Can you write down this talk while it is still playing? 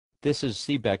This is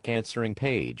Seebeck answering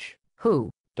page. Who?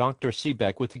 Dr.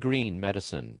 Seebeck with Green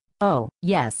Medicine. Oh,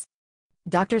 yes.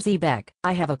 Dr. Seebeck,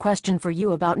 I have a question for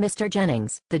you about Mr.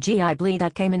 Jennings, the GI bleed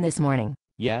that came in this morning.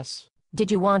 Yes? Did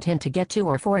you want him to get 2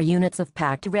 or 4 units of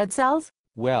packed red cells?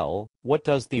 Well, what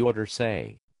does the order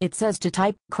say? It says to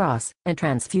type cross and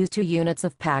transfuse 2 units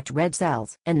of packed red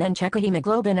cells and then check a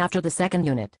hemoglobin after the second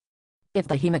unit. If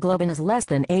the hemoglobin is less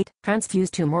than 8, transfuse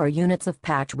 2 more units of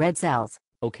packed red cells.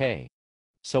 Okay.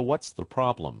 So what's the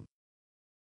problem?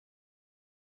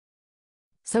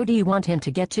 So do you want him to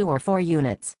get 2 or 4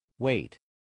 units? Wait.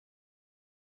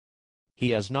 He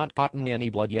has not gotten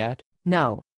any blood yet?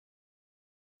 No.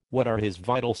 What are his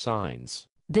vital signs?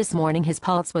 This morning his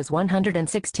pulse was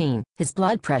 116, his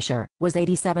blood pressure was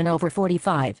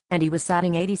 87/45, and he was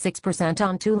satting 86%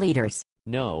 on 2 liters.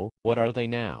 No, what are they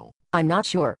now? I'm not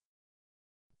sure.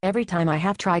 Every time I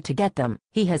have tried to get them,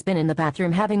 he has been in the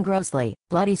bathroom having grossly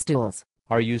bloody stools.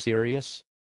 Are you serious?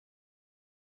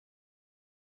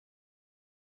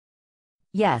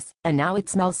 Yes, and now it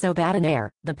smells so bad in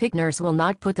air, the PIC nurse will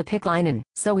not put the PIC line in,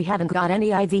 so we haven't got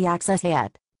any IV access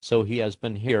yet. So he has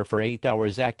been here for 8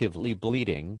 hours actively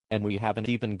bleeding, and we haven't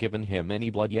even given him any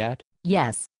blood yet?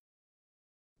 Yes.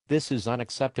 This is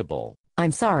unacceptable.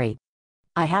 I'm sorry.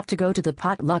 I have to go to the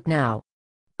potluck now.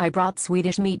 I brought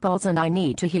Swedish meatballs and I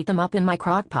need to heat them up in my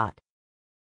crock pot.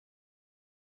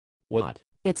 What?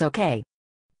 It's okay.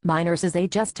 My nurses they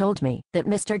just told me that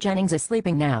Mr. Jennings is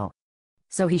sleeping now.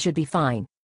 So he should be fine.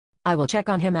 I will check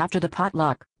on him after the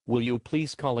potluck. Will you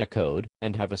please call a code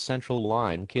and have a central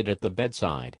line kit at the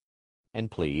bedside?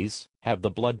 And please, have the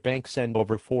blood bank send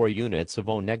over 4 units of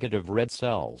O-negative red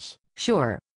cells.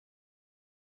 Sure.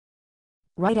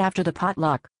 Right after the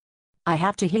potluck. I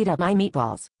have to heat up my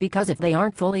meatballs, because if they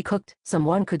aren't fully cooked,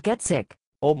 someone could get sick.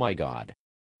 Oh my God.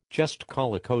 Just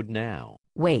call a code now.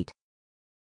 Wait.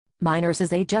 My nurses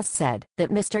they just said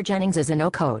that Mr. Jennings is in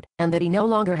O-code, and that he no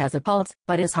longer has a pulse,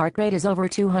 but his heart rate is over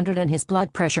 200 and his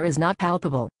blood pressure is not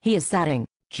palpable. He is satting.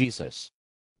 Jesus.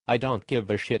 I don't give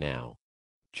a shit now.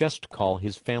 Just call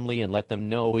his family and let them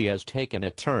know he has taken a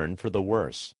turn for the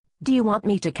worse. Do you want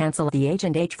me to cancel the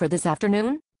H&H for this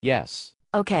afternoon? Yes.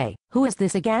 Okay, who is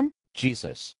this again?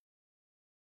 Jesus.